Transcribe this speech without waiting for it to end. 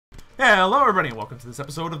Hello everybody and welcome to this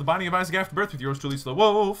episode of The Binding of Isaac Afterbirth with yours truly,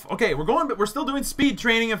 SlowWolf. Okay, we're still doing speed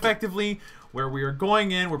training effectively, where we are going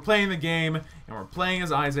in, we're playing the game, and we're playing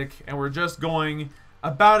as Isaac, and we're just going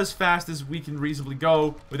about as fast as we can reasonably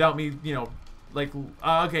go without me, you know, like,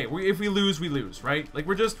 okay, if we lose, we lose, right? Like,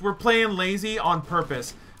 we're playing lazy on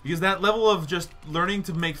purpose, because that level of just learning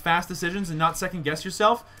to make fast decisions and not second guess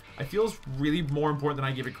yourself, I feel is really more important than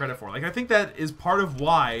I give it credit for. Like, I think that is part of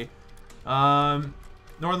why,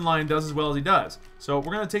 Northern Lion does as well as he does. So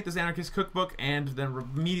we're going to take this Anarchist Cookbook and then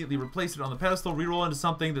immediately replace it on the pedestal, reroll into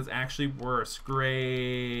something that's actually worse.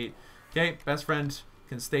 Great. Okay, best friend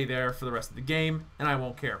can stay there for the rest of the game, and I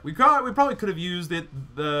won't care. We probably could have used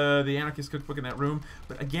the Anarchist Cookbook in that room,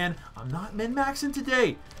 but again, I'm not min-maxing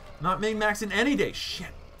today. I'm not min-maxing any day.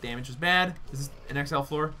 Shit. Damage was bad. Is this an XL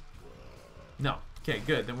floor? No. Okay,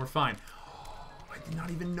 good. Then we're fine. Oh, I did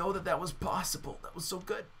not even know that that was possible. That was so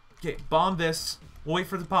good. Okay, bomb this. We'll wait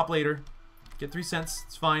for the pop later. Get 3 cents.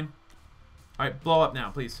 It's fine. Alright, blow up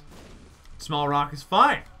now, please. Small rock is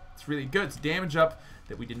fine. It's really good. It's damage up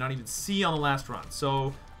that we did not even see on the last run.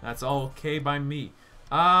 So, that's all okay by me.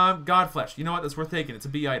 Godflesh. You know what? That's worth taking. It's a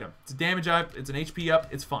B item. It's a damage up. It's an HP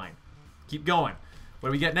up. It's fine. Keep going. What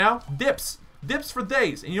do we get now? Dips. Dips for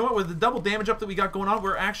days. And you know what? With the double damage up that we got going on,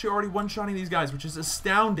 we're actually already one-shotting these guys, which is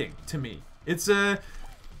astounding to me. It's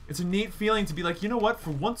a neat feeling to be like, you know what?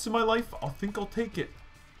 For once in my life, I think I'll take it.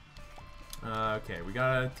 Okay, we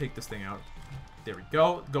gotta take this thing out. There we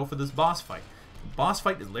go. Go for this boss fight. The boss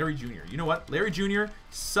fight is Larry Jr. You know what? Larry Jr.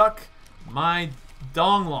 Suck my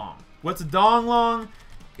dong long. What's a dong long?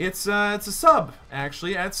 It's a sub,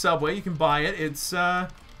 actually, at Subway. You can buy it. It's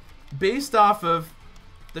based off of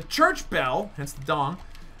the church bell, hence the dong,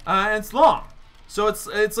 and it's long. So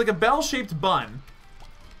it's like a bell-shaped bun.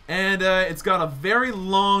 And it's got a very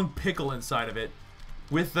long pickle inside of it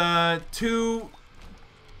with 2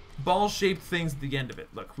 ball-shaped things at the end of it.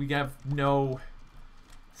 Look, we have no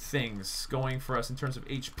things going for us in terms of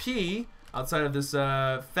HP outside of this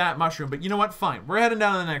fat mushroom. But you know what? Fine. We're heading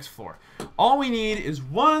down to the next floor. All we need is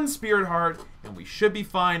 1 spirit heart, and we should be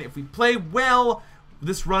fine. If we play well,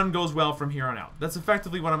 this run goes well from here on out. That's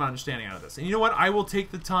effectively what I'm understanding out of this. And you know what? I will take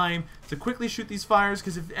the time to quickly shoot these fires,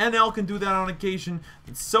 because if NL can do that on occasion,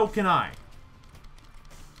 then so can I.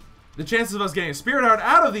 The chances of us getting a spirit heart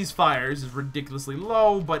out of these fires is ridiculously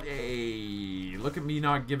low, but hey, look at me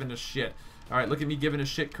not giving a shit. Alright, look at me giving a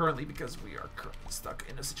shit currently, because we are currently stuck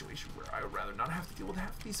in a situation where I would rather not have to deal with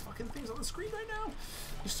half of these fucking things on the screen right now.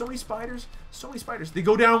 There's so many spiders. So many spiders. They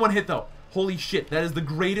go down in 1 hit, though. Holy shit, that is the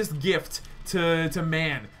greatest gift to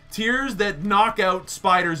man. Tears that knock out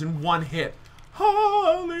spiders in 1 hit.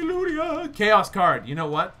 Hallelujah. Chaos card. You know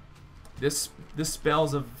what? This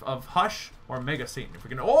spells of Hush or Mega Satan. If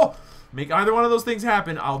we're gonna make either one of those things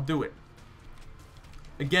happen, I'll do it.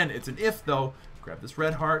 Again, it's an if, though. Grab this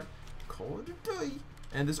red heart. Call it a day.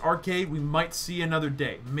 And this arcade, we might see another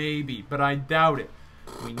day. Maybe, but I doubt it.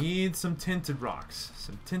 We need some tinted rocks.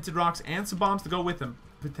 Some tinted rocks and some bombs to go with them.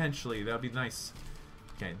 Potentially. That would be nice.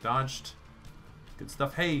 Okay, dodged. Good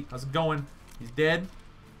stuff. Hey, how's it going? He's dead.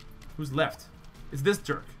 Who's left? It's this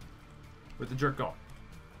jerk. Where'd the jerk go?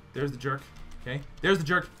 There's the jerk. Okay, there's the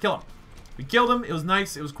jerk. Kill him. We killed him. It was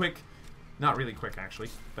nice. It was quick. Not really quick, actually.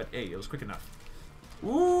 But, hey, it was quick enough.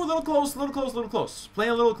 Ooh, a little close, a little close, a little close.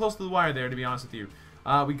 Playing a little close to the wire there, to be honest with you.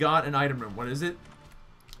 We got an item room. What is it?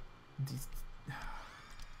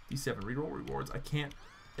 D7 reroll rewards. I can't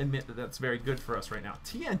admit that that's very good for us right now.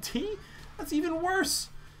 TNT? That's even worse.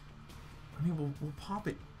 I mean, we'll pop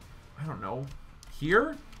it. I don't know.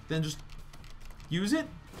 Here? Then just use it?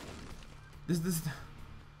 This.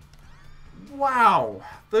 Wow.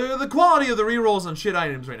 The quality of the rerolls on shit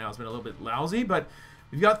items right now has been a little bit lousy, but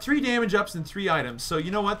we've got 3 damage ups and 3 items, so you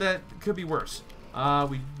know what? That could be worse.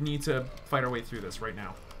 We need to fight our way through this right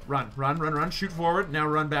now. Run, run, run, run. Shoot forward. Now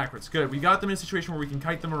run backwards. Good. We got them in a situation where we can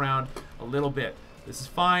kite them around a little bit. This is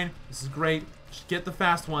fine. This is great. Just get the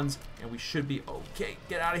fast ones, and we should be okay.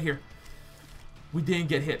 Get out of here. We didn't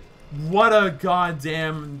get hit. What a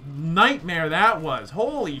goddamn nightmare that was.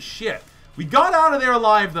 Holy shit. We got out of there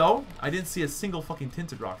alive, though. I didn't see a single fucking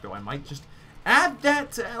tinted rock, though. I might just add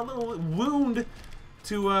that a little wound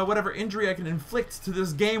to whatever injury I can inflict to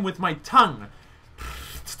this game with my tongue.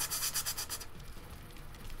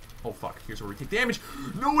 Oh, fuck. Here's where we take damage.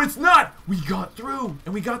 No, it's not! We got through,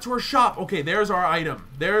 and we got to our shop. Okay, there's our item.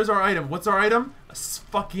 There's our item. What's our item? A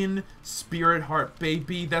fucking spirit heart,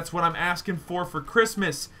 baby. That's what I'm asking for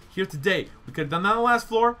Christmas here today. We could have done that on the last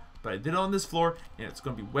floor, but I did it on this floor, and it's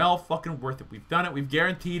going to be well fucking worth it. We've done it. We've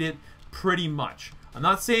guaranteed it pretty much. I'm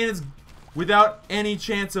not saying it's without any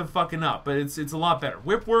chance of fucking up, but it's a lot better.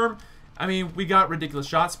 Whipworm, I mean, we got ridiculous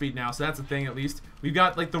shot speed now, so that's a thing at least. We've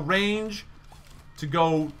got, like, the range to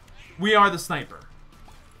go... We are the sniper.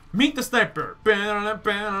 Meet the sniper.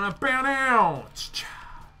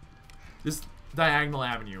 This diagonal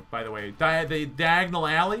avenue, by the way. The diagonal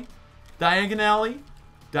alley? Diagonally?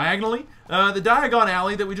 The Diagon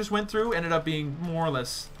alley that we just went through ended up being more or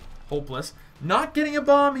less hopeless. Not getting a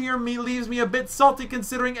bomb here leaves me a bit salty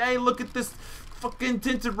considering, hey, look at this fucking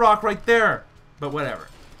tinted rock right there. But whatever.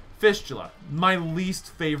 Fistula, my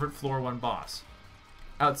least favorite floor 1 boss.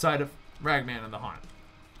 Outside of Ragman and the Haunt.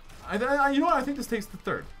 You know what? I think this takes the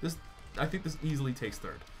third. I think this easily takes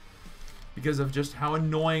third. Because of just how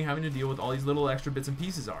annoying having to deal with all these little extra bits and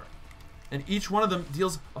pieces are. And each one of them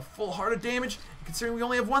deals a full heart of damage. Considering we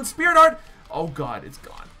only have 1 spirit heart. Oh god, it's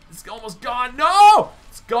gone. It's almost gone. No!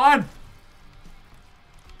 It's gone.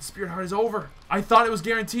 The spirit heart is over. I thought it was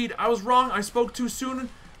guaranteed. I was wrong. I spoke too soon.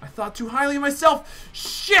 I thought too highly of myself.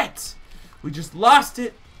 Shit! We just lost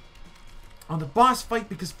it on the boss fight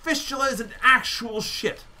because Fistula is an actual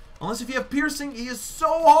shit. Unless if you have piercing, he is so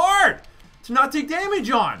hard to not take damage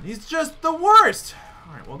on. He's just the worst.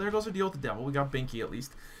 Alright, well there goes our deal with the devil. We got Binky at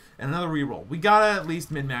least. And another reroll. We gotta at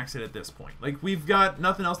least min-max it at this point. Like, we've got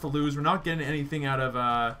nothing else to lose. We're not getting anything out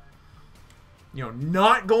of, you know,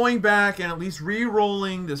 not going back and at least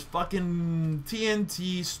re-rolling this fucking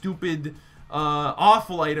TNT stupid,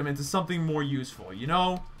 awful item into something more useful, you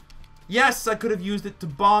know? Yes, I could have used it to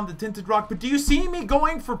bomb the Tinted Rock, but do you see me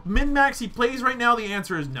going for min-maxy plays right now? The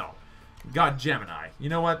answer is no. Got Gemini. You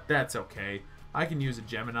know what? That's okay. I can use a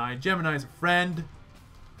Gemini. Gemini's a friend.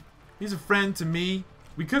 He's a friend to me.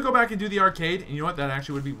 We could go back and do the arcade, and you know what? That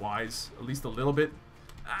actually would be wise, at least a little bit.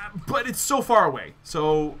 But it's so far away,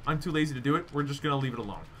 so I'm too lazy to do it. We're just going to leave it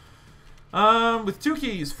alone. With 2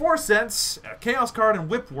 keys, 4 cents, a Chaos card,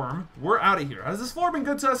 and Whipworm, we're out of here. Has this floor been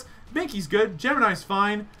good to us? Binky's good. Gemini's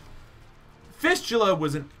fine. Fistula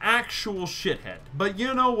was an actual shithead. But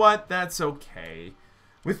you know what? That's okay.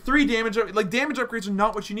 With 3 damage, like, damage upgrades are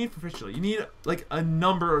not what you need for Fistula. You need, like, a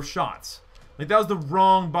number of shots. Like, that was the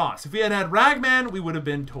wrong boss. If we had had Ragman, we would have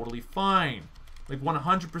been totally fine. Like,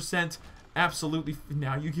 100% absolutely...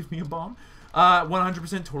 Now you give me a bomb?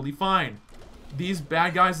 100% totally fine. These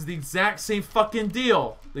bad guys is the exact same fucking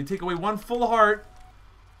deal. They take away 1 full heart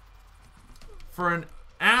for an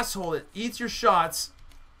asshole that eats your shots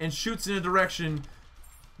and shoots in a direction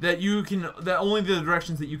that you can... that only the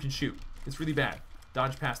directions that you can shoot. It's really bad.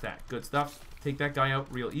 Dodge past that. Good stuff. Take that guy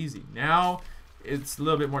out real easy. Now... it's a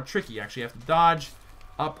little bit more tricky. You actually have to dodge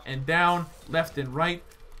up and down, left and right.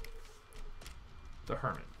 The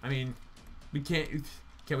Hermit. I mean, we can't...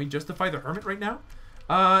 Can we justify the Hermit right now?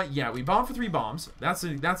 Yeah, we bomb for 3 bombs. That's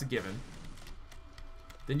a given.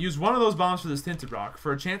 Then use one of those bombs for this Tinted Rock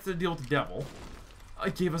for a chance to deal with the devil.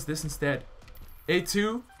 It gave us this instead.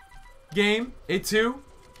 A2. Game. A2.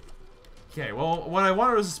 Okay, well, what I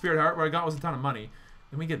wanted was a Spirit Heart. What I got was a ton of money.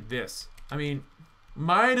 Then we get this. I mean...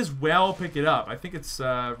 might as well pick it up. I think it's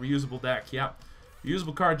reusable deck. Yep.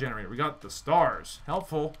 Reusable card generator. We got the stars.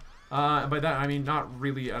 Helpful. By that, I mean not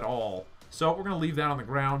really at all. So we're going to leave that on the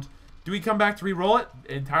ground. Do we come back to re-roll it?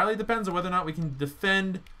 It entirely depends on whether or not we can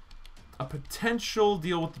defend a potential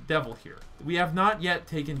deal with the devil here. We have not yet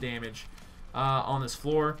taken damage on this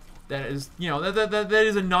floor. That is, you know, that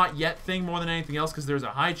is a not yet thing more than anything else because there's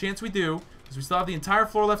a high chance we do. Because we still have the entire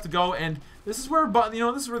floor left to go, and this is where, you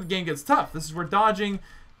know, this is where the game gets tough. This is where dodging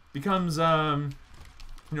becomes, you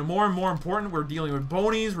know, more and more important. We're dealing with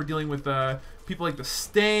bonies. We're dealing with people like the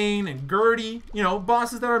Stain and Gertie. You know,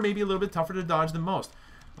 bosses that are maybe a little bit tougher to dodge than most.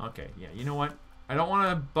 Okay, yeah, you know what? I don't want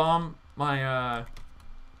to bomb my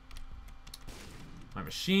my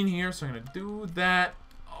machine here, so I'm gonna do that.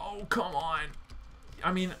 Oh, come on!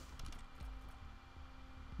 I mean,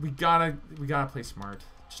 we gotta play smart.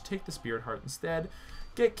 Just take the Spirit Heart instead.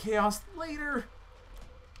 Get Chaos later.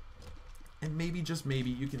 And maybe, just maybe,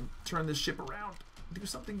 you can turn this ship around. Do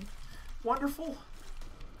something wonderful.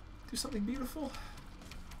 Do something beautiful.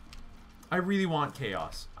 I really want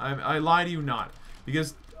Chaos. I lie to you not.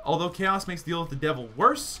 Because although Chaos makes the deal with the devil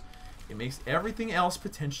worse, it makes everything else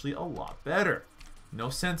potentially a lot better. No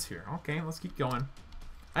sense here. Okay, let's keep going.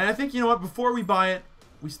 And I think, you know what, before we buy it,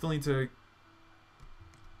 we still need to...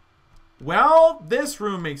 Well, this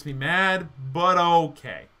room makes me mad, but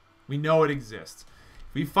okay. We know it exists.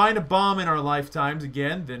 If we find a bomb in our lifetimes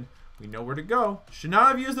again, then we know where to go. Should not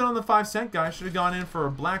have used it on the 5-cent guy. Should have gone in for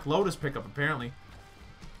a Black Lotus pickup, apparently.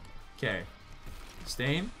 Okay.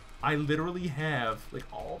 Stain, I literally have, like,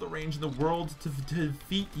 all the range in the world to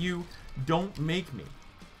defeat you. Don't make me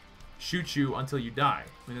shoot you until you die.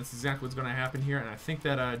 I mean, that's exactly what's going to happen here, and I think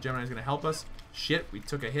that Gemini is going to help us. Shit, we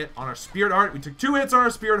took a hit on our Spirit Heart. We took 2 hits on our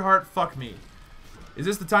Spirit Heart. Fuck me. Is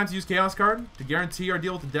this the time to use Chaos card to guarantee our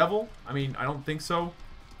deal with the devil? I mean, I don't think so.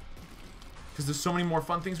 Because there's so many more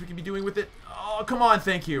fun things we can be doing with it. Oh, come on,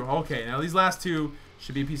 thank you. Okay, now these last 2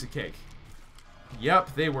 should be a piece of cake.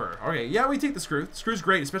 Yep, they were. Okay, yeah, we take the Screw. The Screw's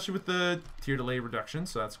great, especially with the tier delay reduction,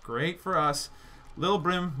 so that's great for us. Little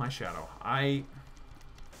Brim, my shadow. I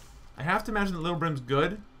have to imagine that Little Brim's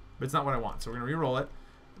good, but it's not what I want, so we're going to re-roll it.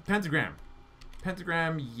 Pentagram.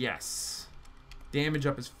 Pentagram, yes. Damage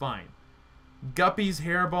up is fine. Guppy's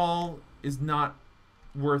Hairball is not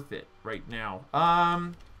worth it right now.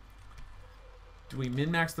 Do we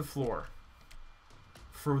min-max the floor?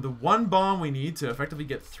 For the 1 bomb we need to effectively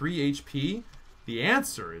get 3 HP, the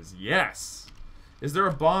answer is yes. Is there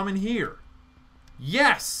a bomb in here?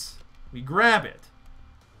 Yes! We grab it.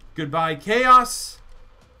 Goodbye, Chaos.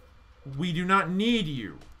 We do not need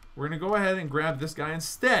you. We're going to go ahead and grab this guy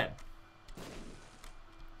instead.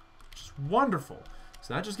 Which is wonderful.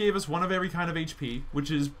 So that just gave us 1 of every kind of HP,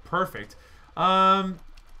 which is perfect.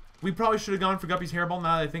 We probably should have gone for Guppy's Hairball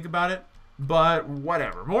now that I think about it. But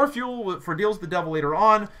whatever. More fuel for deals with the devil later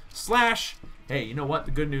on. Slash. Hey, you know what?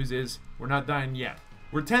 The good news is we're not dying yet.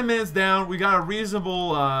 We're 10 minutes down. We got a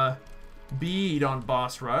reasonable bead on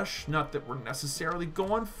boss rush. Not that we're necessarily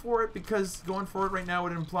going for it, because going for it right now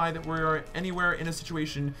would imply that we're anywhere in a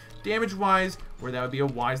situation damage-wise where that would be a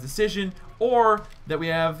wise decision, or that we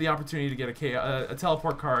have the opportunity to get a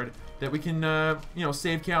teleport card that we can, you know,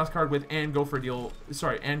 save Chaos card with and go for a deal.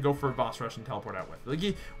 Sorry, and go for a boss rush and teleport out with.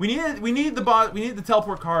 Like, we need the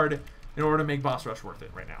teleport card in order to make boss rush worth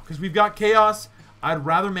it right now, because we've got Chaos. I'd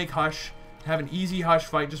rather make Hush, have an easy Hush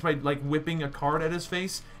fight just by like whipping a card at his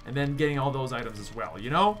face and then getting all those items as well. You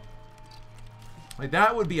know, like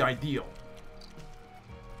that would be ideal.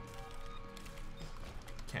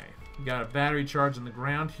 Okay, we got a battery charge on the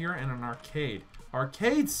ground here and an arcade.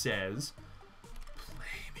 Arcade says,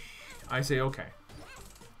 I say, okay.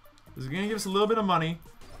 This is going to give us a little bit of money.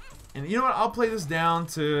 And you know what? I'll play this down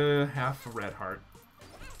to half a red heart.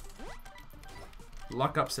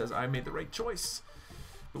 Luck Up says I made the right choice.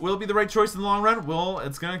 But will it be the right choice in the long run? Well,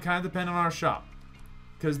 it's going to kind of depend on our shop.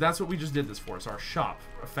 Because that's what we just did this for. It's our shop,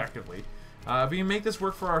 effectively. If we can make this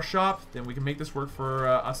work for our shop, then we can make this work for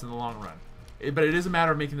us in the long run. But it is a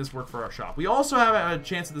matter of making this work for our shop. We also have a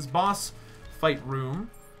chance at this boss fight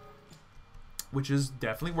room, which is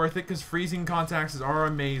definitely worth it, because freezing contacts are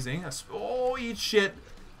amazing. Oh, eat shit,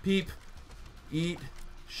 Peep. Eat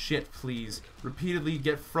shit, please. Repeatedly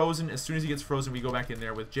get frozen. As soon as he gets frozen, we go back in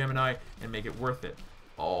there with Gemini and make it worth it.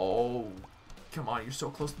 Oh, come on, you're so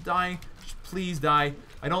close to dying. Just please die.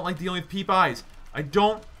 I don't like dealing with Peep eyes. I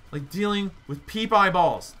don't like dealing with Peep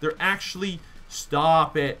eyeballs. They're actually...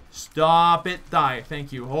 Stop it. Stop it. Die.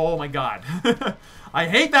 Thank you. Oh my god. I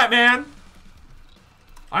hate that man.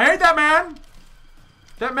 I hate that man.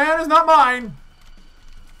 That man is not mine.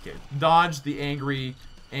 Okay, dodge the angry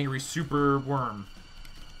super worm.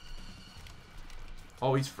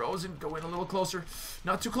 Oh, he's frozen. Go in a little closer.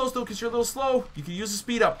 Not too close though, because you're a little slow. You can use a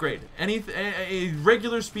speed upgrade. A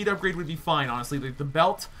regular speed upgrade would be fine, honestly. Like the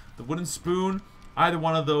belt, the wooden spoon, either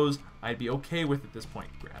one of those, I'd be okay with at this point.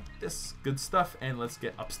 Grab this good stuff and let's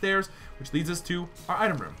get upstairs, which leads us to our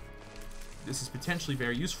item room. This is potentially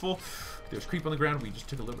very useful. There's creep on the ground. We just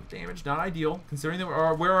took a little bit of damage. Not ideal. Considering that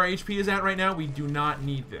where our HP is at right now, we do not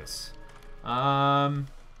need this. Aquarius.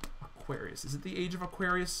 Is it the age of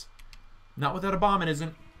Aquarius? Not without a bomb, it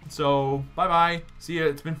isn't. So, bye-bye. See ya.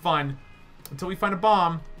 It's been fun. Until we find a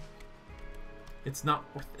bomb, it's not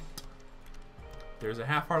worth it. There's a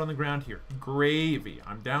half heart on the ground here. Gravy.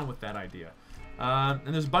 I'm down with that idea.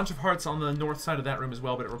 And there's a bunch of hearts on the north side of that room as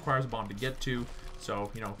well, but it requires a bomb to get to. So,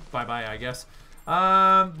 you know, bye-bye, I guess.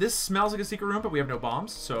 This smells like a secret room, but we have no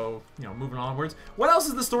bombs, so, you know, moving onwards. What else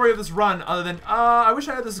is the story of this run other than, I wish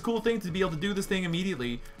I had this cool thing to be able to do this thing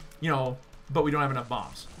immediately, you know, but we don't have enough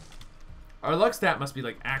bombs. Our luck stat must be,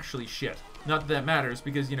 like, actually shit. Not that that matters,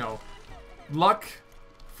 because, you know, luck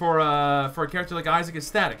for a character like Isaac is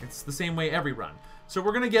static. It's the same way every run. So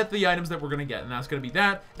we're going to get the items that we're going to get, and that's going to be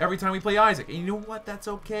that every time we play Isaac. And you know what? That's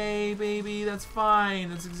okay, baby. That's fine.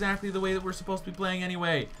 That's exactly the way that we're supposed to be playing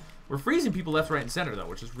anyway. We're freezing people left, right, and center, though,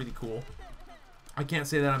 which is really cool. I can't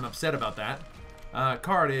say that I'm upset about that.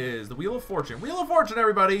 Card is the Wheel of Fortune. Wheel of Fortune,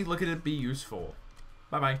 everybody! Look at it be useful.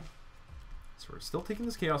 Bye-bye. So we're still taking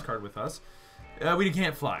this Chaos card with us. We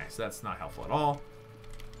can't fly, so that's not helpful at all.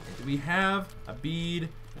 And do we have a bead?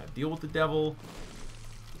 Deal with the devil.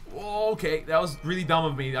 Okay, that was really dumb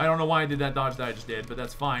of me. I don't know why I did that dodge that I just did, but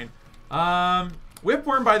that's fine.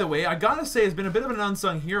 Whipworm, by the way, I gotta say, has been a bit of an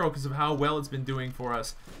unsung hero because of how well it's been doing for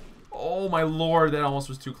us. Oh my lord, that almost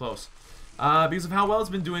was too close. because of how well it's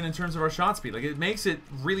been doing in terms of our shot speed. Like, it makes it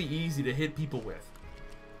really easy to hit people with.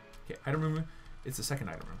 Okay, item room. It's the second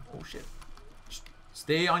item room. Oh, shit.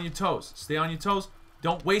 Stay on your toes. Stay on your toes.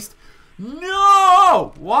 Don't waste.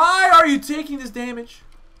 No! Why are you taking this damage?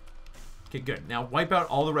 Okay, good. Now wipe out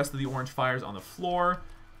all the rest of the orange fires on the floor.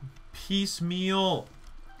 Piecemeal.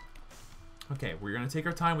 Okay, we're going to take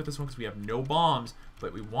our time with this one because we have no bombs,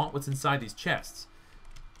 but we want what's inside these chests.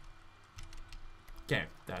 Okay,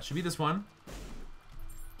 that should be this one.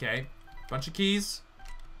 Okay, bunch of keys.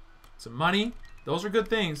 Some money. Those are good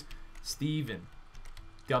things. Steven.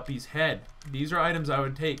 Guppy's head. These are items I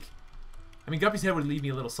would take. I mean, Guppy's head would leave me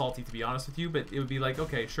a little salty, to be honest with you, but it would be like,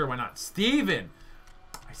 okay, sure, why not? Steven!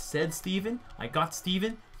 I said Steven. I got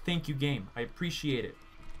Steven. Thank you, game. I appreciate it.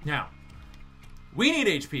 Now, we need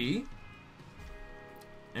HP,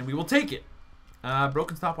 and we will take it.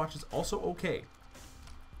 Broken stopwatch is also okay.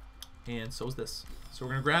 And so is this. So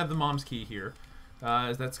we're going to grab the mom's key here.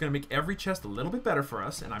 That's going to make every chest a little bit better for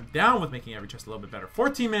us, and I'm down with making every chest a little bit better.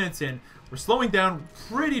 14 minutes in, we're slowing down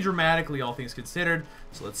pretty dramatically, all things considered,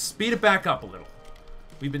 so let's speed it back up a little.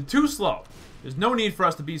 We've been too slow. There's no need for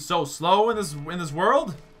us to be so slow in this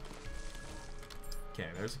world. Okay,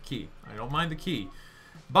 there's a key. I don't mind the key.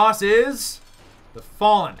 Boss is the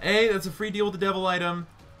Fallen. That's a free deal with the devil item.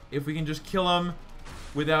 If we can just kill him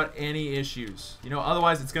without any issues. You know,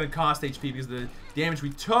 otherwise it's going to cost HP because of the damage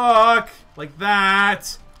we took. Like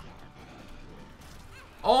that.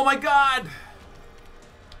 Oh my god.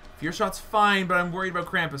 Fear shot's fine, but I'm worried about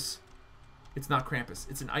Krampus. It's not Krampus.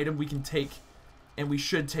 It's an item we can take, and we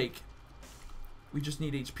should take. We just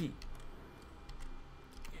need HP.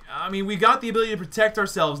 I mean, we got the ability to protect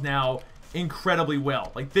ourselves now incredibly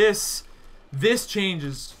well. Like, this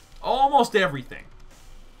changes almost everything.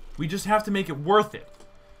 We just have to make it worth it.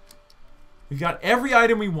 We've got every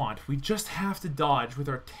item we want. We just have to dodge with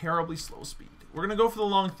our terribly slow speed. We're going to go for the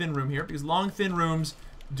long, thin room here, because long, thin rooms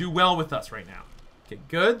do well with us right now. Okay,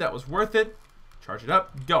 good. That was worth it. Charge it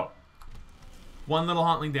up. Go. One little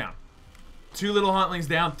hauntling down. Two little hauntlings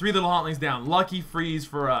down. Three little hauntlings down. Lucky freeze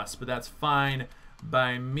for us, but that's fine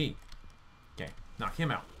by me. Okay, knock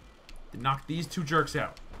him out. Knock these two jerks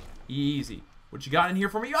out. Easy. What you got in here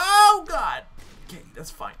for me? Oh, God. Okay,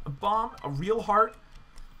 that's fine. A bomb, a real heart.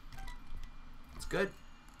 It's good.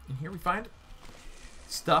 In here we find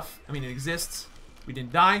stuff. I mean, it exists. We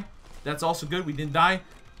didn't die. That's also good. We didn't die.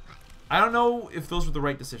 I don't know if those were the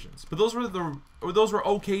right decisions, but those were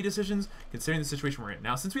okay decisions considering the situation we're in.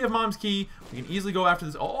 Now, since we have Mom's key, we can easily go after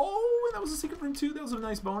this. Oh, and that was a secret room too. That was a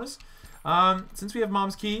nice bonus. Since we have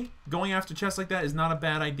Mom's key, going after chests like that is not a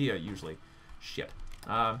bad idea usually. Shit.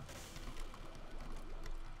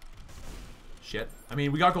 Shit. I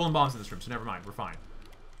mean, we got golden bombs in this room, so never mind. We're fine.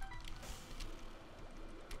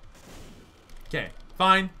 Okay,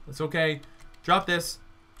 fine. That's okay. Drop this.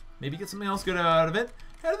 Maybe get something else good out of it.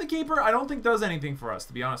 Head of the Keeper, I don't think does anything for us,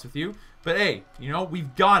 to be honest with you. But hey, you know,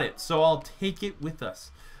 we've got it, so I'll take it with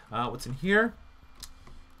us. What's in here?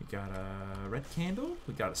 We got a red candle.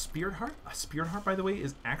 We got a spirit heart. A spirit heart, by the way,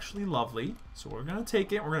 is actually lovely. So we're going to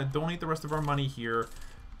take it. We're going to donate the rest of our money here.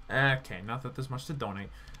 Okay, not that there's much to donate.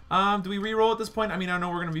 Do we re-roll at this point? I mean, I know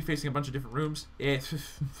we're going to be facing a bunch of different rooms.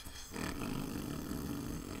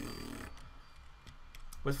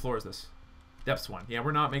 What floor is this? Depths 1. Yeah,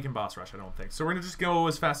 we're not making boss rush, I don't think. So we're going to just go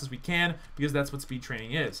as fast as we can because that's what speed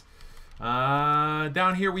training is.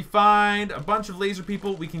 Down here we find a bunch of laser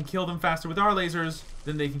people. We can kill them faster with our lasers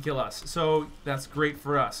than they can kill us. So that's great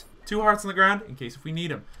for us. 2 hearts on the ground in case if we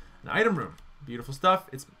need them. An item room. Beautiful stuff.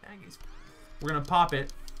 It's Maggie's. We're going to pop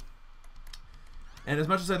it. And as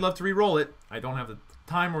much as I'd love to re-roll it, I don't have the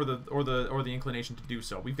time or the inclination to do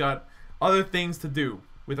so. We've got other things to do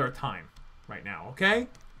with our time right now, okay?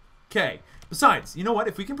 Okay. Besides, you know what?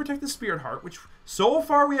 If we can protect the Spirit Heart, which so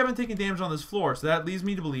far we haven't taken damage on this floor, so that leads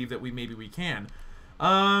me to believe that maybe we can.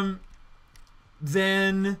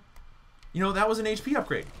 Then, you know, that was an HP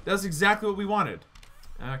upgrade. That's exactly what we wanted.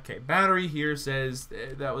 Okay, battery here says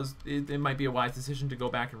it might be a wise decision to go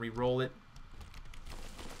back and re-roll it.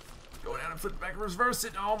 Go down and flip it back and reverse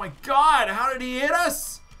it. Oh my god, how did he hit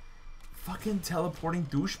us? Fucking teleporting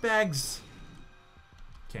douchebags.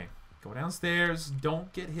 Okay. Go downstairs.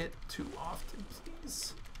 Don't get hit too often,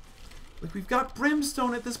 please. Like, we've got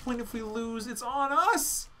brimstone at this point. If we lose, it's on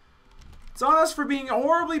us. It's on us for being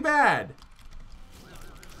horribly bad.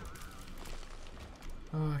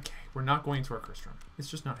 Okay, we're not going to our cursed room. It's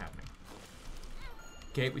just not happening.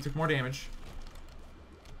 Okay, we took more damage.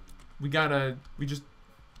 We gotta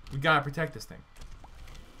protect this thing.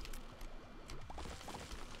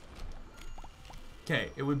 Okay,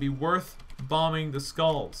 it would be worth bombing the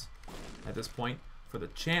skulls at this point. for the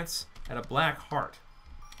chance at a black heart.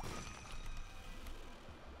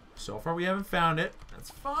 So far we haven't found it. That's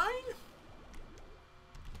fine.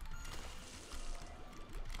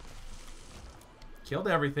 Killed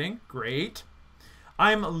everything. Great.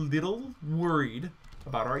 I'm a little worried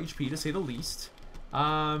about our HP, to say the least.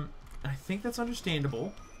 I think that's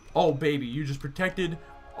understandable. Oh, baby, you just protected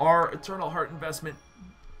our Eternal Heart investment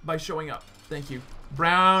by showing up. Thank you.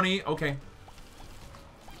 Brownie. Okay.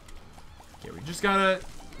 Okay, we just gotta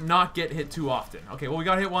not get hit too often. Okay, well, we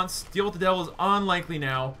got hit once. Deal with the devil is unlikely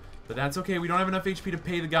now, but that's okay. We don't have enough HP to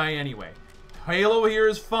pay the guy anyway. Halo here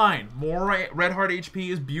is fine. More red heart HP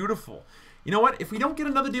is beautiful. You know what? If we don't get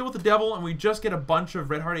another deal with the devil and we just get a bunch of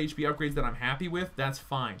red heart HP upgrades that I'm happy with, that's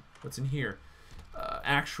fine. What's in here?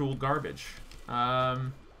 Actual garbage.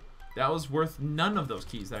 That was worth none of those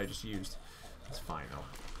keys that I just used. That's fine, though.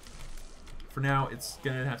 For now, it's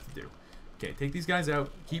gonna have to do. Okay, take these guys out.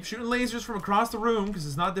 Keep shooting lasers from across the room, because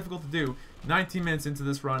it's not difficult to do. 19 minutes into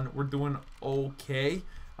this run, we're doing okay.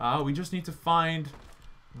 We just need to find...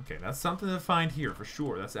 Okay, that's something to find here for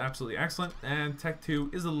sure. That's absolutely excellent. And Tech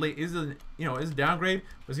 2 is a downgrade,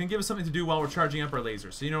 but it's gonna give us something to do while we're charging up our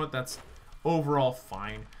lasers. So you know what? That's overall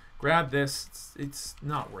fine. Grab this. It's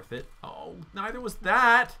not worth it. Oh, neither was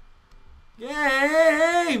that.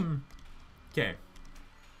 Game. Okay.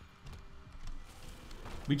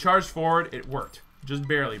 We charged forward. It worked. Just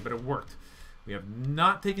barely, but it worked. We have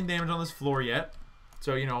not taken damage on this floor yet.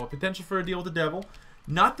 So, you know, potential for a deal with the devil.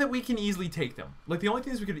 Not that we can easily take them. Like, the only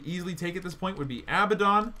things we could easily take at this point would be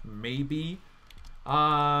Abaddon, maybe.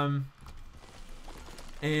 Dark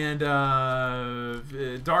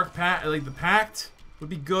Pact, like the Pact would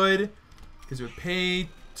be good. Because it would pay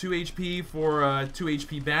 2 HP for 2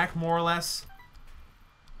 HP back, more or less.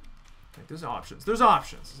 Like, there's options. There's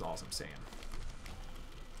options, is all I'm saying.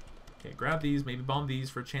 Okay, grab these, maybe bomb these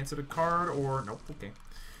for a chance at a card, or... Nope, okay.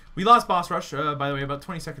 We lost Boss Rush, by the way, about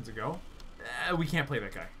 20 seconds ago. We can't play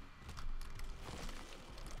that guy.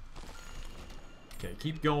 Okay,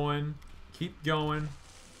 keep going. Keep going.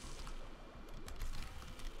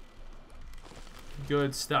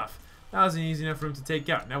 Good stuff. That was an easy enough room to take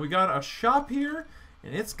out. Now we got a shop here,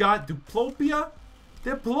 and it's got Diplopia.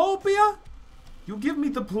 Diplopia? You give me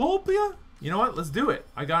Diplopia? You know what? Let's do it.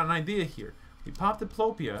 I got an idea here. We pop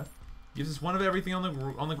Diplopia. Gives us one of everything on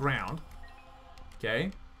the ground.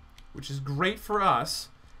 Okay? Which is great for us.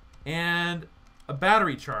 And a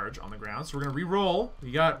battery charge on the ground. So we're going to re-roll.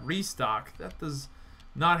 We got restock. That does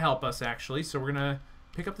not help us, actually. So we're going to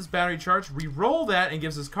pick up this battery charge, re-roll that, and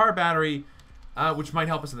gives us car battery, which might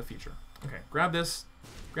help us in the future. Okay, grab this.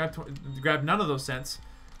 Grab none of those cents.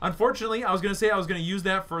 Unfortunately, I was going to say I was going to use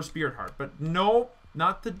that for a Spirit Heart. But nope,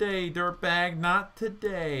 not today, dirtbag. Not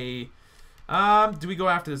today. Do we go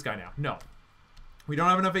after this guy now? No. We don't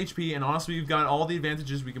have enough HP, and honestly, we've got all the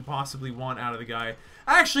advantages we could possibly want out of the guy.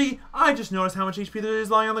 Actually, I just noticed how much HP there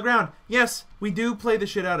is lying on the ground. Yes, we do play the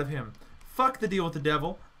shit out of him. Fuck the deal with the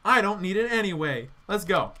devil. I don't need it anyway. Let's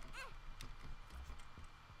go.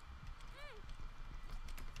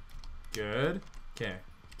 Good. Okay.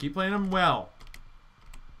 Keep playing him well.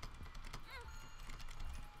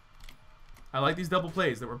 I like these double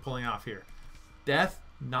plays that we're pulling off here. Death,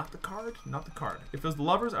 not the card, not the card. If it was the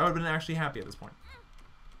lovers, I would have been actually happy at this point.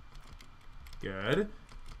 Good.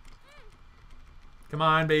 Come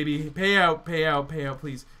on, baby. Pay out, pay out, pay out,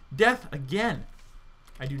 please. Death again.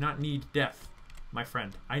 I do not need death, my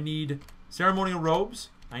friend. I need ceremonial robes.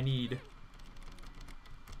 I need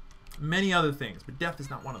many other things, but death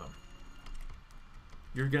is not one of them.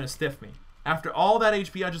 You're going to stiff me. After all that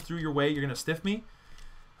HP I just threw your way, you're going to stiff me?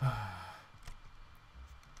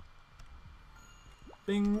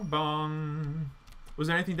 Bing bong. Was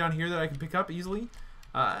there anything down here that I can pick up easily?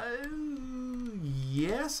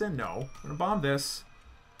 Yes and no. I'm gonna bomb this.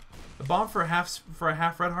 A bomb for a half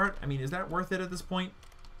red heart. I mean, is that worth it at this point?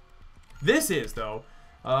 This is though.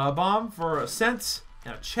 A bomb for a sense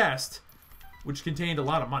and a chest, which contained a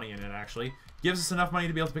lot of money in it. Actually, gives us enough money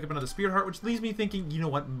to be able to pick up another Spirit Heart, which leaves me thinking, you know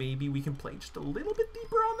what? Maybe we can play just a little bit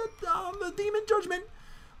deeper on the Demon Judgment.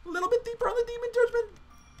 A little bit deeper on the Demon Judgment.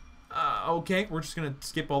 Okay, we're just gonna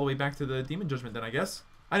skip all the way back to the Demon Judgment then, I guess.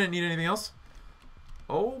 I didn't need anything else.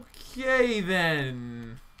 Okay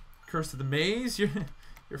then. Curse of the Maze. You're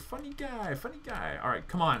a funny guy, funny guy. Alright,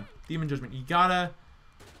 come on. Demon Judgment. You gotta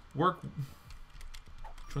work.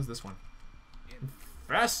 Which one's this one?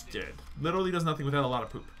 Infested. Literally does nothing without a lot of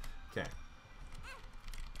poop. Okay.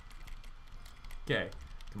 Okay.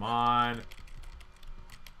 Come on.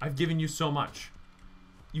 I've given you so much.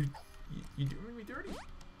 You do me dirty.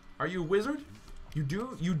 Are you a wizard? You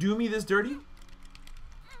do me this dirty?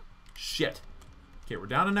 Shit. Okay, we're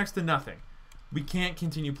down to next to nothing. we can't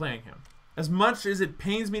continue playing him. As much as it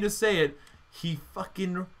pains me to say it, he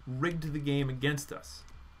fucking rigged the game against us.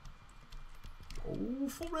 Oh,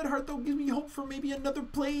 full red heart though gives me hope for maybe another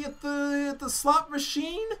play at the slot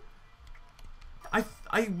machine.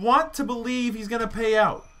 I want to believe he's gonna pay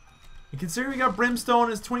out. And considering we got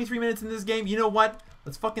Brimstone as 23 minutes in this game, you know what?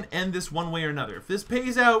 Let's fucking end this one way or another. If this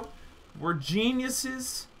pays out, we're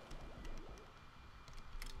geniuses.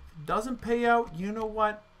 If it doesn't pay out, you know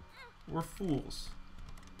what? We're fools.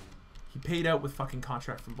 He paid out with fucking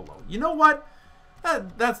contract from below. You know what?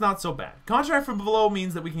 That's not so bad. Contract from below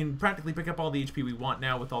means that we can practically pick up all the HP we want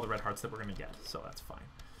now with all the red hearts that we're going to get. So that's fine.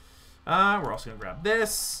 We're also going to grab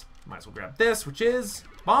this. Might as well grab this, which is...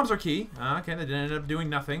 Bombs are key. Okay, they ended up doing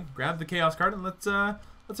nothing. Grab the Chaos card and let's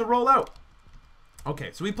roll out.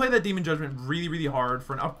 Okay, so we played that Demon Judgment really, really hard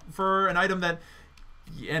for an item that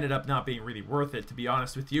ended up not being really worth it, to be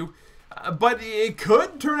honest with you. But it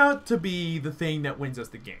could turn out to be the thing that wins us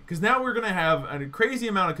the game. Because now we're going to have a crazy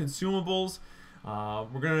amount of consumables.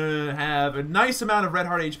 We're going to have a nice amount of red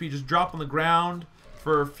heart HP just drop on the ground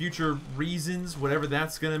for future reasons, whatever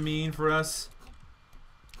that's going to mean for us.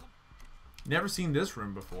 Never seen this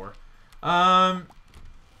room before. And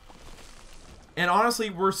honestly,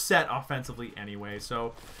 we're set offensively anyway.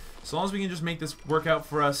 So as long as we can just make this work out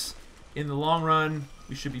for us in the long run,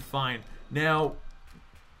 we should be fine. Now,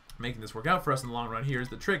 making this work out for us in the long run here is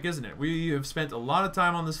the trick, isn't it? We have spent a lot of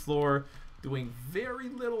time on this floor doing very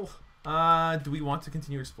little. Do we want to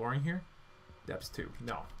continue exploring here? Depths 2.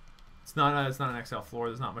 No. It's not an XL floor.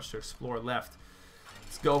 There's not much to explore left.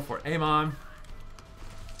 Let's go for it. Hey, Mom.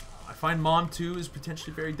 I find Mom 2 is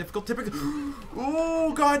potentially very difficult. Typically.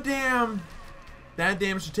 Oh, goddamn. Bad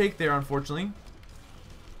damage to take there, unfortunately.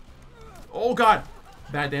 Oh, God.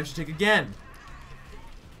 Bad damage to take again.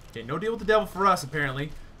 Okay, no deal with the devil for us,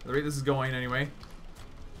 apparently. The rate this is going, anyway.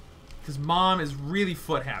 Because Mom is really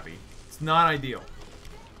foot happy. It's not ideal.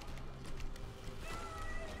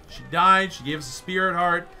 She died. She gave us a spirit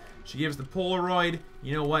heart. She gave us the Polaroid.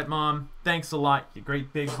 You know what, Mom? Thanks a lot, you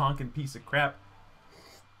great big honking piece of crap.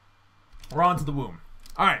 We're on to the womb.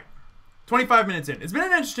 Alright. 25 minutes in. It's been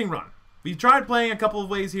an interesting run. We've tried playing a couple of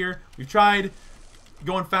ways here. We've tried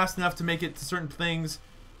going fast enough to make it to certain things.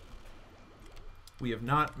 We have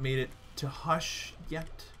not made it to Hush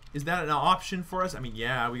yet. Is that an option for us? I mean,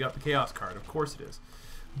 yeah, we got the Chaos card. Of course it is.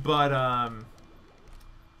 But,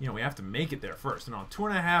 you know, we have to make it there first. And on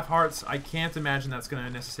 2.5 hearts, I can't imagine that's going to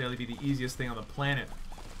necessarily be the easiest thing on the planet.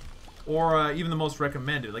 Or even the most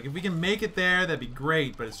recommended. Like, if we can make it there, that'd be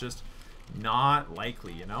great. But it's just not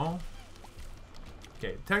likely, you know?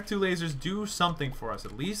 Okay, Tech 2 lasers do something for us,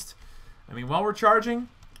 at least. I mean, while we're charging,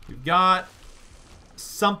 we've got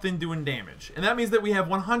something doing damage. And that means that we have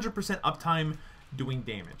 100% uptime doing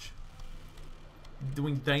damage.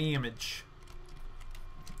 Doing damage.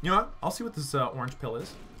 You know what? I'll see what this orange pill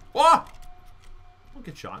is. Oh! We'll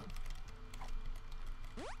get shot.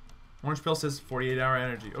 Orange pill says 48-hour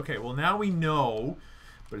energy. Okay, well now we know,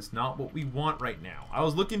 but it's not what we want right now. I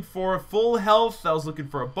was looking for full health. I was looking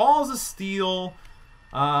for a balls of steel.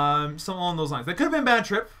 Something along those lines. That could have been Bad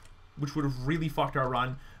Trip, which would have really fucked our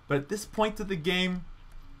run. But at this point of the game,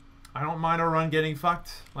 I don't mind our run getting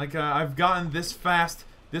fucked. Like, I've gotten this fast,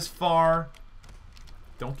 this far.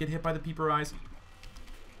 Don't get hit by the peeper eyes.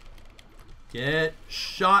 Get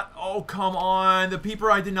shot. Oh, come on. The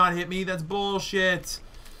peeper eye did not hit me. That's bullshit.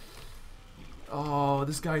 Oh,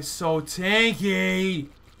 this guy's so tanky.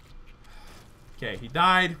 Okay, he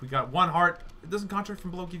died. We got 1 heart. Doesn't contract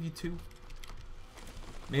from below give you 2?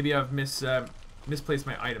 Maybe I've misplaced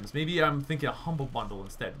my items. Maybe I'm thinking a humble bundle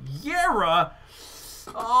instead. Yara!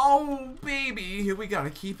 Oh, baby. We gotta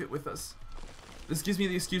keep it with us. This gives me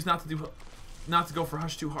the excuse not to go for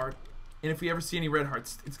Hush too hard. And if we ever see any red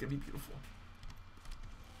hearts, it's gonna be beautiful.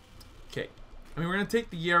 Okay. I mean, we're gonna take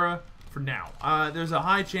the Yara for now. There's a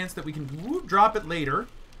high chance that we can drop it later.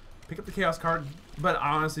 Pick up the Chaos card. But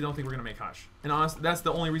I honestly don't think we're gonna make Hush. And honestly, that's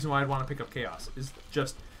the only reason why I'd want to pick up Chaos. Is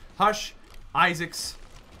just Hush, Isaacs,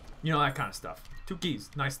 you know, that kind of stuff. 2 keys.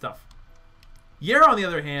 Nice stuff. Yara, on the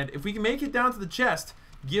other hand, if we can make it down to the chest,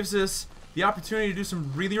 gives us the opportunity to do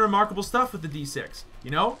some really remarkable stuff with the D6.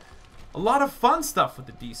 You know? A lot of fun stuff with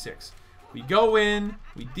the D6. We go in,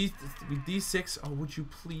 we D6. Oh, would you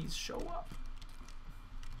please show up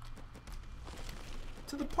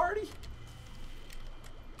to the party?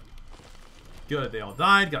 Good, they all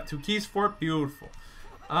died. Got 2 keys for it. Beautiful.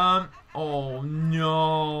 Oh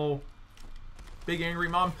no. Big angry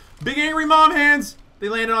mom. Big angry mom hands! They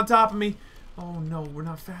landed on top of me. Oh no, we're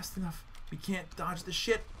not fast enough. We can't dodge the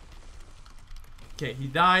shit. Okay, he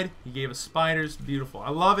died. He gave us spiders. Beautiful. I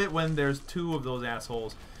love it when there's 2 of those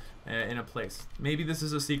assholes in a place. Maybe this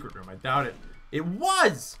is a secret room. I doubt it. It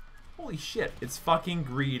was! Holy shit. It's fucking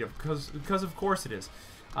greed. Because of course it is.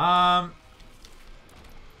 A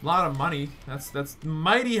lot of money. That's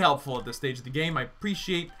mighty helpful at this stage of the game. I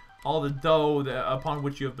appreciate all the dough upon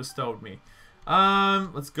which you have bestowed me.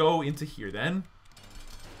 Let's go into here then.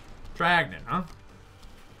 Dragnet, huh?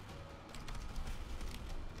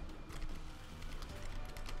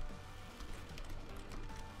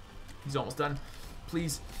 He's almost done.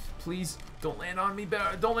 Please, please, don't land on me,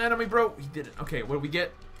 don't land on me, bro. He did it. Okay, what do we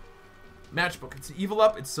get? Matchbook. It's evil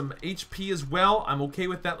up. It's some HP as well. I'm okay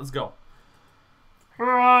with that. Let's go.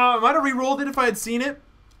 I might have re-rolled it if I had seen it,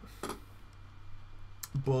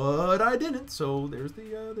 but I didn't. So there's the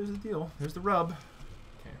deal. There's the rub.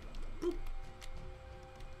 Okay. Boop.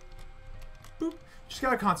 Boop. Just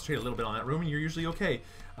gotta concentrate a little bit on that room, and you're usually okay.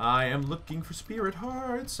 I am looking for spirit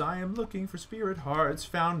hearts. I am looking for spirit hearts.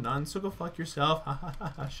 Found none, so go fuck yourself. Ha ha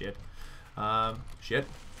ha ha. Shit. Shit.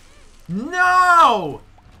 No!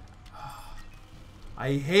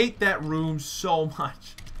 I hate that room so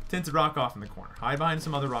much. Tinted rock off in the corner. Hide behind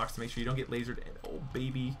some other rocks to make sure you don't get lasered. And, oh,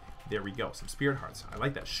 baby. There we go. Some spirit hearts. I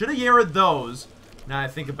like that. Should have Yara'd those. Now I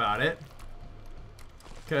think about it.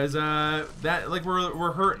 Because, like,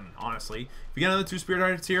 we're hurting, honestly. If we get another 2 spirit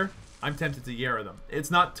hearts here, I'm tempted to Yara them. It's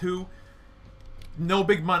not too... No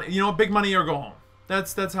big money. You know, big money or go home.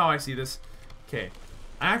 That's how I see this. Okay.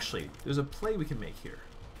 Actually, there's a play we can make here.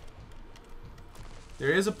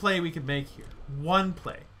 There is a play we can make here. One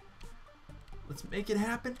play. Let's make it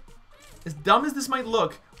happen. As dumb as this might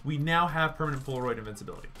look, we now have permanent Polaroid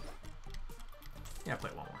invincibility. Yeah, play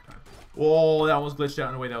it one more time. Whoa, that almost glitched out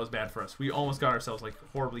in a way that was bad for us. We almost got ourselves, like,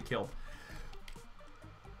 horribly killed.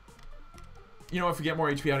 You know, if we get more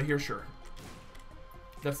HP out of here, sure.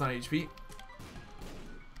 That's not HP.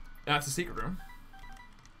 That's a secret room.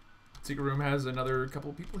 Secret room has another couple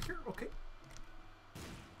of people here. Okay.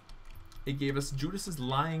 It gave us Judas's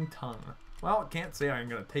lying tongue. Well, can't say I'm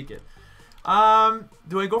gonna take it.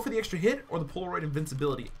 Do I go for the extra hit or the Polaroid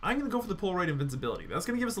invincibility? I'm gonna go for the Polaroid invincibility. That's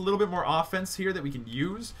gonna give us a little bit more offense here that we can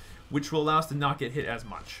use, which will allow us to not get hit as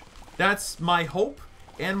much. That's my hope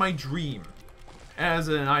and my dream as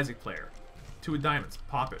an Isaac player. 2 with diamonds,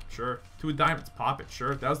 pop it, sure. 2 with diamonds, pop it,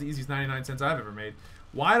 sure. That was the easiest 99 cents I've ever made.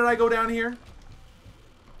 Why did I go down here?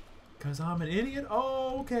 Because I'm an idiot?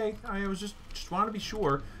 Oh, okay. I was just wanted to be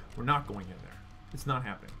sure. We're not going in there. It's not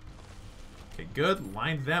happening. Okay, good.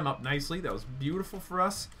 Lined them up nicely. That was beautiful for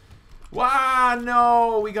us. Wow,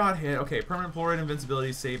 no! We got hit. Okay, permanent Polaroid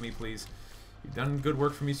invincibility. Save me, please. You've done good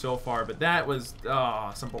work for me so far, but that was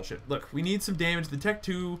some bullshit. Look, we need some damage. The Tech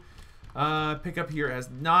 2 pickup here has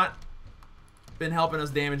not been helping us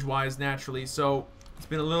damage-wise naturally, so it's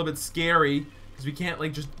been a little bit scary because we can't,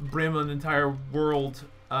 like, just brim an entire world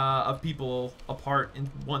of people apart in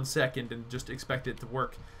 1 second and just expect it to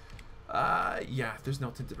work. Yeah, there's no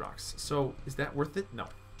tinted rocks. So, is that worth it? No.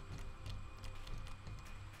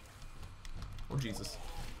 Oh, Jesus.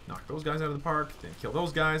 Knock those guys out of the park, then kill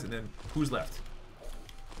those guys, and then who's left?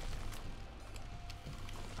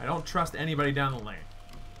 I don't trust anybody down the lane.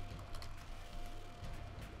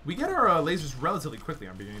 We get our lasers relatively quickly,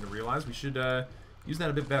 I'm beginning to realize. We should use that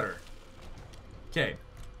a bit better. Okay.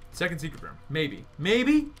 Second secret room. Maybe.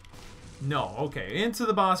 Maybe? No. Okay. Into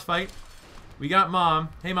the boss fight. We got Mom.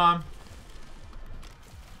 Hey, Mom.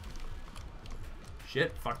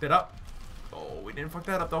 Shit. Fucked it up. Oh, we didn't fuck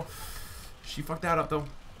that up, though. She fucked that up, though.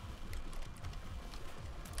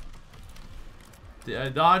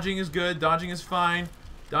 Dodging is good. Dodging is fine.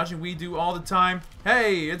 Dodging we do all the time.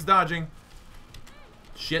 Hey, it's dodging.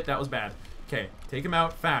 Shit, that was bad. Okay, take him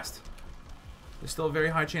out fast. There's still a very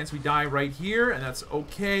high chance we die right here, and that's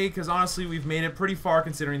okay, because honestly, we've made it pretty far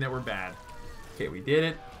considering that we're bad. Okay, we did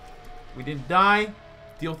it. We didn't die.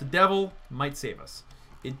 Deal with the devil. Might save us.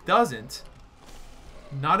 It doesn't.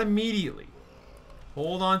 Not immediately.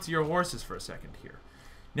 Hold on to your horses for a second here.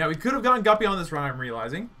 Now, we could have gone Guppy on this run, I'm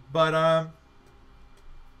realizing, but I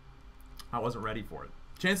wasn't ready for it.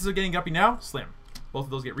 Chances of getting Guppy now? Slim. Both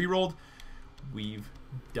of those get re-rolled. We've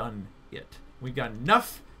done it. We've got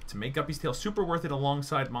enough to make Guppy's tail super worth it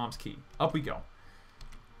alongside Mom's key. Up we go.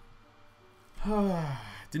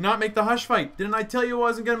 Did not make the hush fight. Didn't I tell you I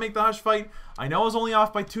wasn't going to make the hush fight? I know I was only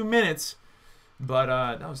off by 2 minutes, but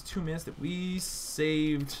that was 2 minutes that we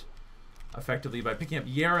saved effectively by picking up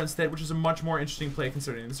Yara instead, which is a much more interesting play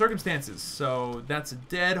considering the circumstances. So that's a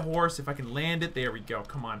dead horse. If I can land it, there we go.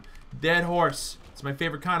 Come on. Dead horse. It's my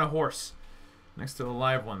favorite kind of horse. Next to the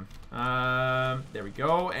live one. There we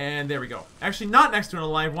go, and there we go. Actually, not next to an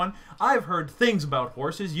alive one. I've heard things about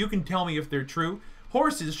horses. You can tell me if they're true.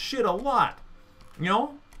 Horses shit a lot. You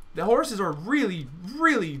know? The horses are really,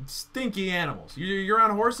 really stinky animals. You're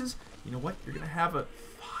on horses, you know what? You're gonna have a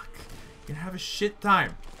you're gonna have a shit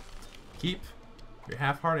time. Keep your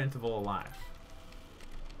half-heart interval alive.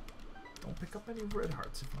 Don't pick up any red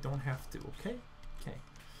hearts if you don't have to, okay? Okay.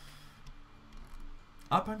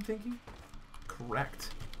 Up, I'm thinking?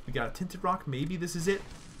 Correct. We got a tinted rock. Maybe this is it.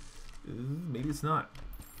 Ooh, maybe it's not.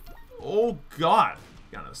 Oh, God.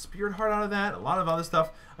 Got a spirit heart out of that. A lot of other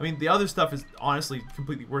stuff. I mean, the other stuff is honestly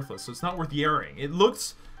completely worthless, so it's not worth yarring. It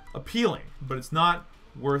looks appealing, but it's not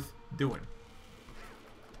worth doing.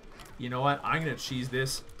 You know what? I'm going to cheese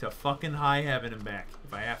this to fucking high heaven and back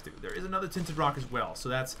if I have to. There is another tinted rock as well, so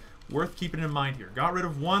that's worth keeping in mind here. Got rid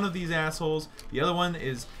of one of these assholes. The other one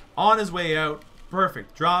is on his way out.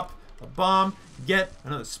 Perfect. Drop a bomb. Get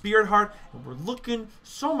another spirit heart. And we're looking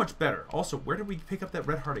so much better. Also, where did we pick up that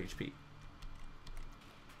red heart HP?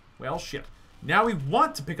 Well, shit. Now we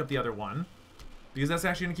want to pick up the other one, because that's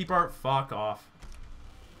actually going to keep our... Fuck off.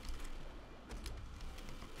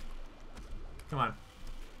 Come on.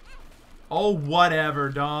 Oh, whatever,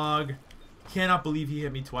 dog. Cannot believe he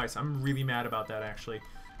hit me twice. I'm really mad about that, actually.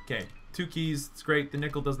 Okay, 2 keys. It's great. The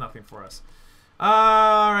nickel does nothing for us.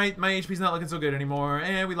 Alright, my HP's not looking so good anymore.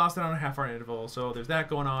 And we lost it on a half-heart interval, so there's that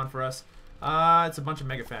going on for us. It's a bunch of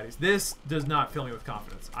mega fatties. This does not fill me with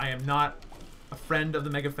confidence. I am not a friend of the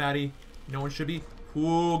mega fatty. No one should be.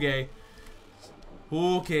 Okay.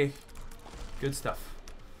 Okay. Good stuff.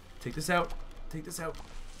 Take this out. Take this out.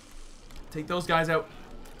 Take those guys out.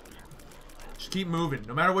 Just keep moving.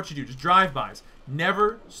 No matter what you do. Just drive-bys.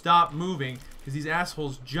 Never stop moving, because these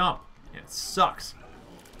assholes jump. And it sucks.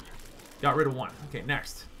 Got rid of one. Okay,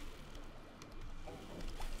 next.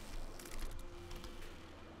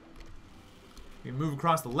 We can move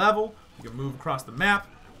across the level. We can move across the map.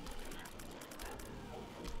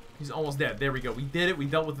 He's almost dead. There we go. We did it. We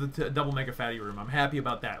dealt with the double mega fatty room. I'm happy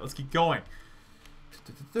about that. Let's keep going.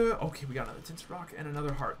 Okay, we got another tinted rock and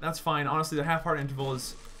another heart. That's fine. Honestly, the half-heart interval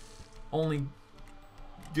is only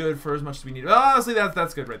good for as much as we need. Honestly,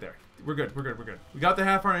 that's good right there. We're good. We're good. We're good. We got the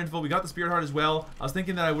half-heart interval. We got the spirit heart as well. I was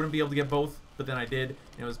thinking that I wouldn't be able to get both, but then I did.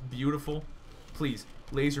 And it was beautiful. Please,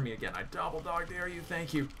 laser me again. I double dog dare you.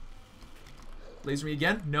 Thank you. Laser me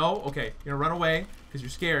again? No? Okay. You're gonna run away because you're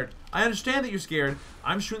scared. I understand that you're scared.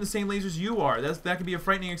 I'm shooting the same lasers you are. That could be a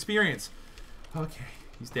frightening experience. Okay.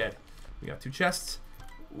 He's dead. We got 2 chests.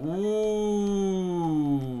 Ooh.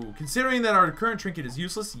 Considering that our current trinket is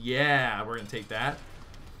useless, yeah, we're gonna take that.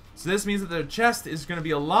 So this means that the chest is going to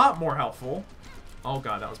be a lot more helpful. Oh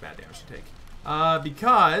god, that was bad damage to take.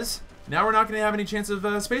 Because now we're not going to have any chance of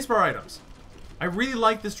spacebar items. I really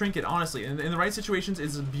like this trinket, honestly. In the right situations,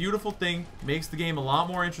 it's a beautiful thing. Makes the game a lot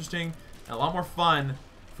more interesting and a lot more fun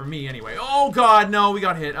for me anyway. Oh god, no, we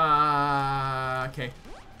got hit. Okay.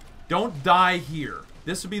 Don't die here.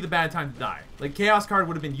 This would be the bad time to die. Like, Chaos card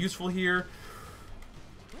would have been useful here.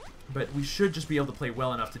 But we should just be able to play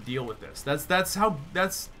well enough to deal with this. That's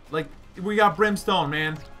like, we got Brimstone,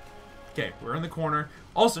 man. Okay, we're in the corner.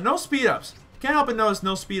 Also, no speed-ups. Can't help but notice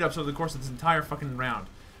no speed-ups over the course of this entire fucking round.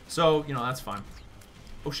 So, you know, that's fun.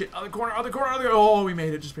 Oh, shit. Other corner, other corner, other... Oh, we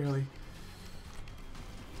made it, just barely.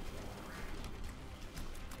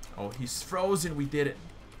 Oh, he's frozen. We did it.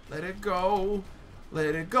 Let it go.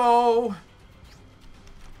 Let it go.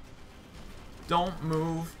 Don't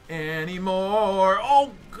move anymore.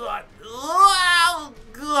 Oh, God. Oh,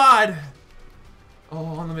 God.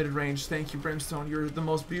 Oh, unlimited range. Thank you, Brimstone. You're the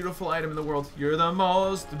most beautiful item in the world. You're the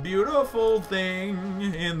most beautiful thing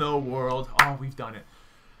in the world. Oh, we've done it.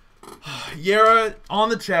 Yara on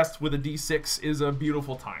the chest with a D6 is a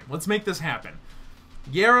beautiful time. Let's make this happen.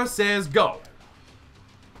 Yara says go.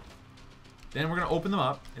 Then we're going to open them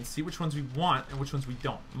up and see which ones we want and which ones we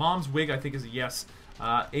don't. Mom's wig, I think, is a yes.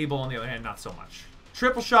 Abel, on the other hand, not so much.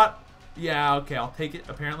 Triple shot. Yeah, okay, I'll take it,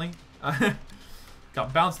 apparently.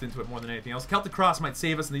 Got bounced into it more than anything else. Celtic Cross might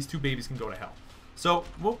save us, and these 2 babies can go to hell. So,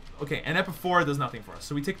 whoop, okay, and Epic 4 does nothing for us.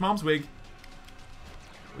 So we take Mom's wig.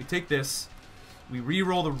 We take this. We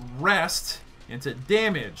re-roll the rest into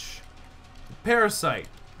damage. The Parasite.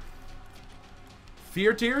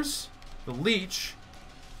 Fear Tears. The Leech.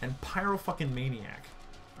 And Pyro-fucking-Maniac.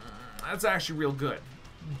 That's actually real good.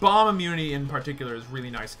 Bomb immunity in particular is really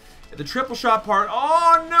nice. The triple shot part.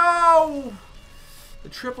 Oh no! The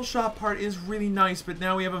triple shot part is really nice, but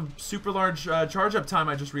now we have a super large charge up time,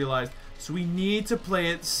 I just realized. So we need to play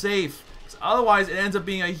it safe. Because otherwise it ends up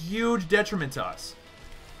being a huge detriment to us.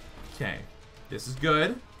 Okay. This is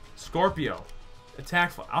good. Scorpio.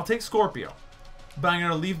 Attack fly. I'll take Scorpio. But I'm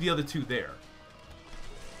going to leave the other 2 there.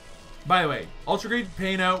 By the way, Ultra Greed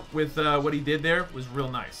paying out with what he did there was real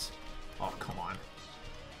nice. Oh, come on.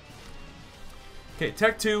 Okay,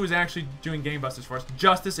 Tech 2 is actually doing gangbusters for us.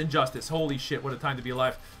 Justice and Justice. Holy shit, what a time to be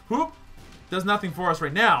alive. Whoop! Does nothing for us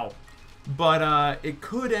right now. But it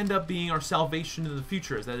could end up being our salvation in the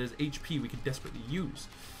future, as that is HP we could desperately use.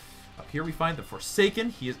 Up here we find the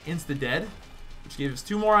Forsaken. He is insta-dead, which gave us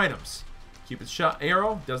 2 more items. Cupid's shot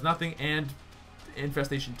arrow does nothing, and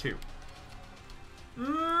Infestation 2.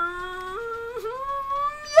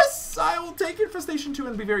 Yes, I will take Infestation 2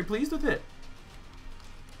 and be very pleased with it.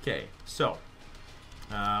 Okay, so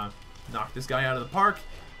knock this guy out of the park,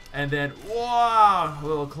 and then wow, a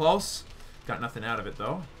little close. Got nothing out of it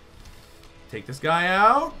though. Take this guy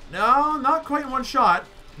out. No, not quite in one shot.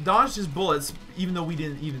 Dodged his bullets, even though we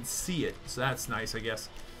didn't even see it. So that's nice, I guess.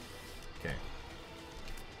 Okay.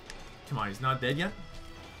 Come on, he's not dead yet?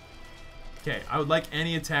 Okay, I would like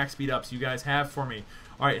any attack speed ups you guys have for me.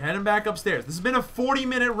 Alright, heading back upstairs. This has been a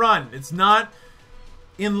 40-minute run. It's not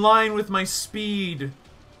in line with my speed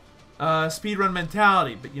run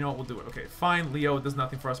mentality. But you know what, we'll do it. Okay, fine, Leo does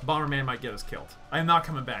nothing for us. Bomberman might get us killed. I'm not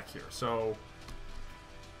coming back here, so...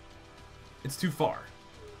 It's too far.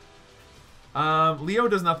 Leo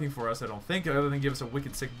does nothing for us, I don't think, other than give us a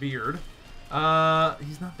wicked sick beard.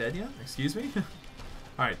 He's not dead yet? Excuse me?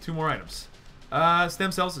 Alright, 2 more items.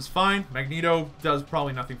 Stem cells is fine. Magneto does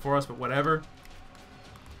probably nothing for us, but whatever.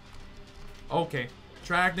 Okay.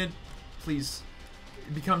 Trachnid, please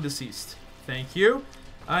become deceased. Thank you.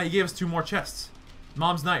 He gave us 2 more chests.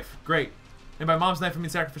 Mom's knife, great. And by Mom's knife I mean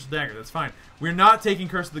sacrificial dagger, that's fine. We're not taking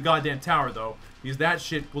Curse of the goddamn tower though, because that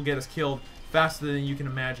shit will get us killed faster than you can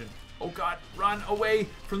imagine. Oh god, run away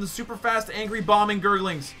from the super fast angry bombing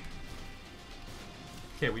gurglings.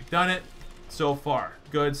 Okay, we've done it so far.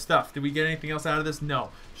 Good stuff. Did we get anything else out of this?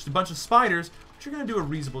 No. Just a bunch of spiders, which are going to do a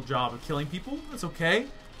reasonable job of killing people. That's okay.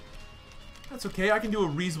 That's okay. I can do a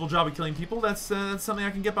reasonable job of killing people. That's something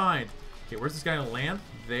I can get behind. Okay, where's this guy going to land?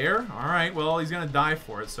 There. Alright, well, he's going to die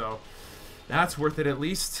for it, so that's worth it at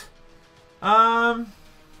least.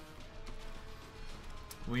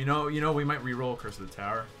 We know, we might re-roll Curse of the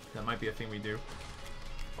Tower. That might be a thing we do.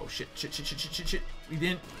 Oh, shit. We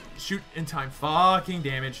didn't shoot in time. Fucking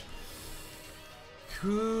damage.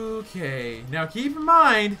 Okay. Now, keep in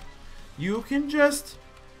mind, you can just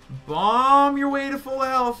bomb your way to full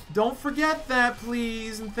health. Don't forget that,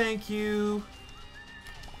 please, and thank you.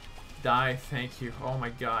 Die. Thank you. Oh, my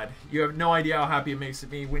God. You have no idea how happy it makes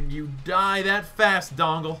me when you die that fast,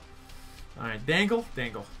 Dongle. Alright, Dangle.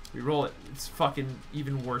 Dangle. We roll it. It's fucking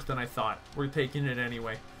even worse than I thought. We're taking it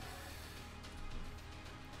anyway.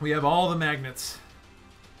 We have all the magnets.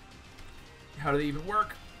 How do they even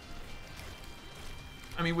work?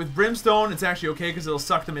 I mean, with Brimstone, it's actually okay because it'll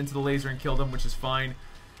suck them into the laser and kill them, which is fine.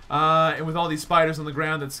 And with all these spiders on the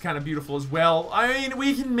ground, that's kind of beautiful as well. I mean,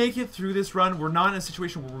 we can make it through this run. We're not in a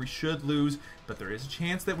situation where we should lose, but there is a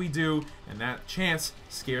chance that we do, and that chance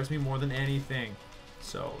scares me more than anything.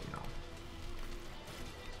 So, you know.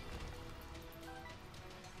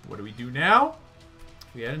 What do we do now?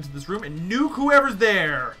 We head into this room and nuke whoever's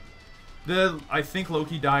there. I think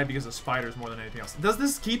Loki died because of spiders more than anything else. Does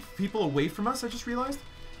this keep people away from us, I just realized?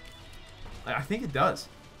 I think it does.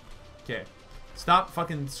 Okay. Stop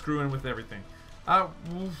fucking screwing with everything.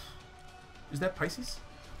 Is that Pisces?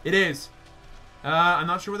 It is. I'm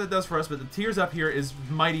not sure what that does for us, but the tears up here is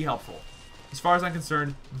mighty helpful. As far as I'm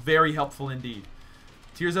concerned, very helpful indeed.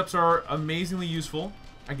 Tears ups are amazingly useful.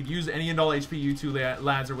 I could use any and all HP you two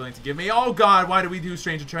lads are willing to give me. Oh god, why do we do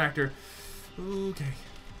Strange Attractor? Okay.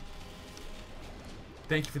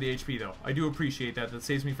 Thank you for the HP though. I do appreciate that. That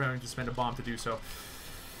saves me from having to spend a bomb to do so.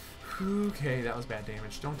 Okay, that was bad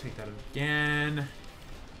damage. Don't take that again.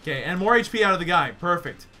 Okay, and more HP out of the guy.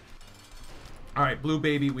 Perfect. Alright, Blue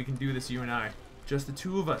Baby, we can do this, you and I. Just the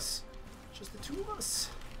 2 of us. Just the 2 of us.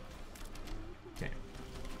 Okay.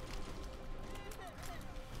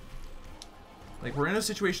 Like, we're in a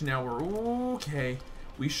situation now where, okay,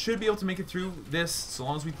 we should be able to make it through this so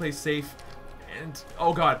long as we play safe. And,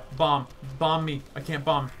 oh god, bomb. Bomb me. I can't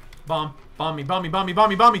bomb. Bomb. Bomb me. Bomb me. Bomb me. Bomb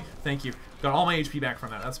me. Bomb me. Thank you. Got all my HP back from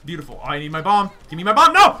that. That's beautiful. I need my bomb. Give me my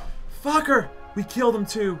bomb. No! Fucker! We killed him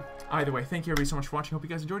too. Either way, thank you everybody so much for watching. Hope you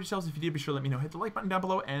guys enjoyed yourselves. If you did, be sure to let me know. Hit the like button down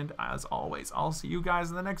below. And as always, I'll see you guys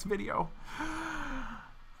in the next video.